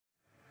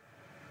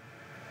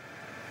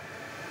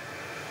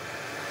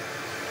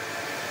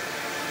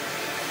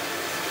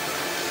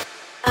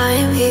I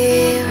am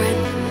here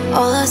and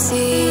all I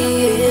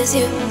see is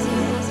you.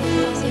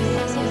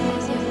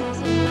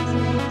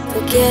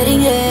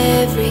 Forgetting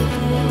every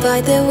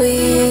fight that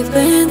we've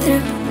been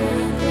through.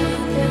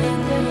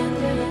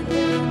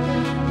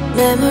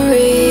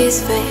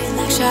 Memories fade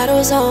like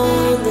shadows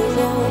on the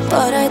wall,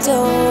 but I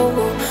don't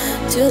want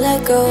to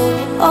let go.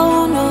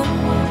 Oh no,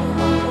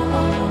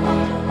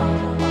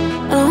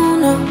 oh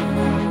no.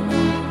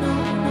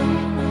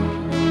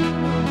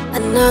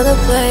 Another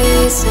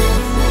place and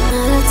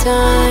another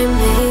time,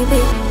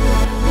 maybe.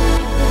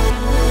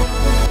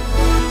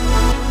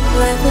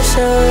 Life will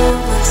show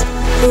us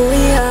who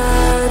we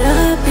are to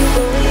be.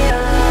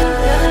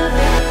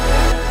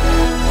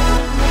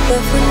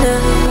 But for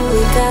now,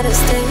 we gotta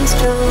stay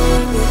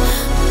strong and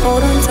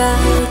hold on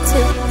tight to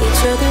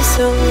each other's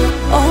soul.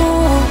 Oh,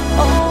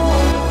 oh,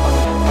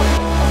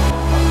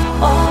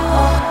 oh,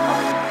 oh.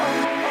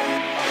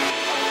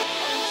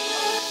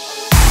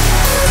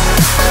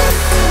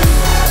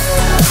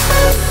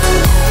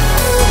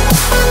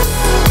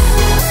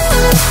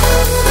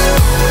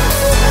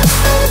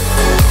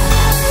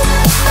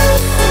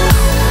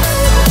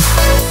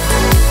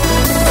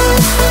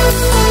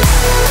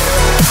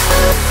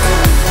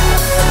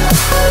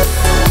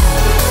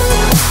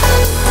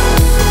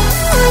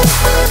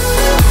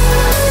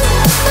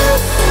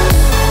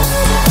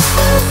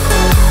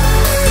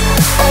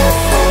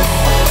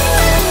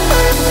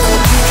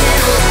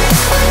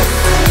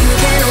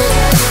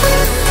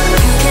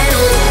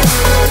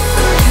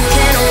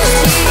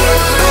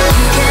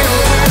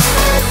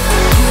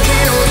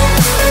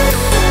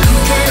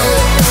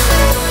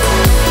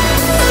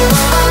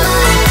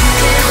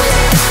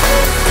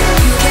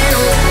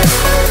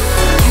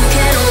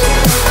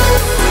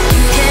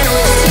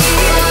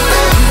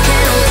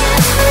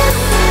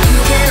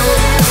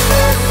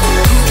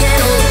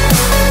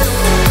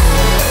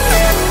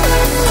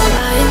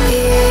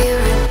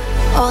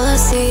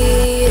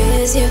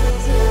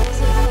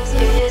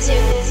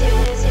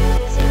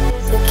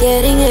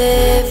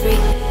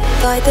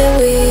 That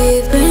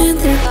we've been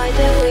through.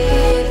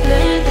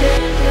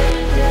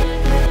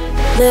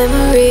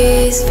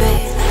 Memories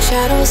fade like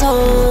shadows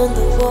on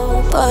the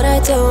wall, but I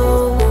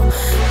don't want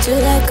to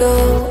let go.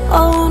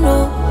 Oh no,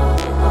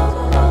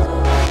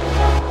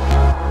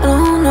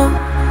 oh no.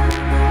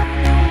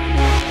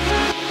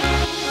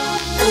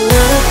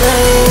 Another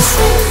place,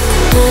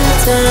 another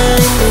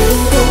time,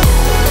 maybe.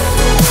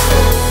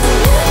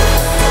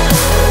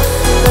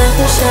 Life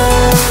will show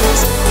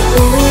us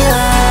who we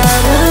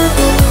are to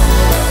be.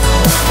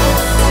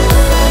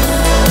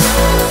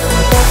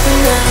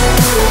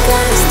 We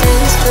gotta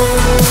stay strong,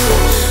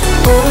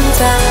 hold on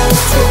tight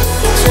to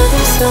each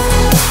other's soul.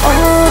 Oh,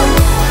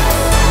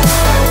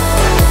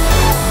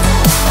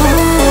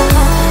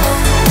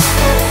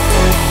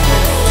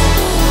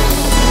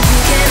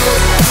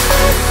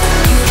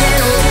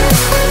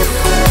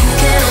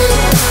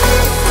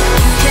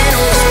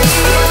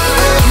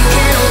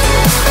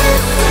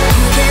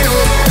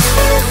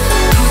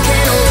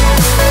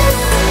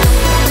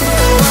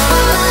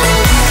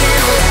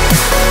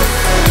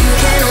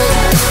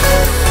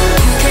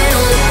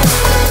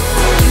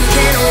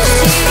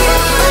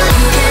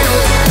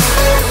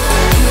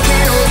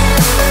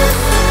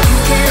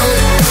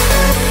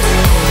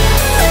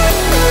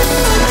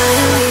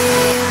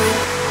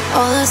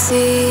 all I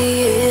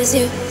see is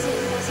you.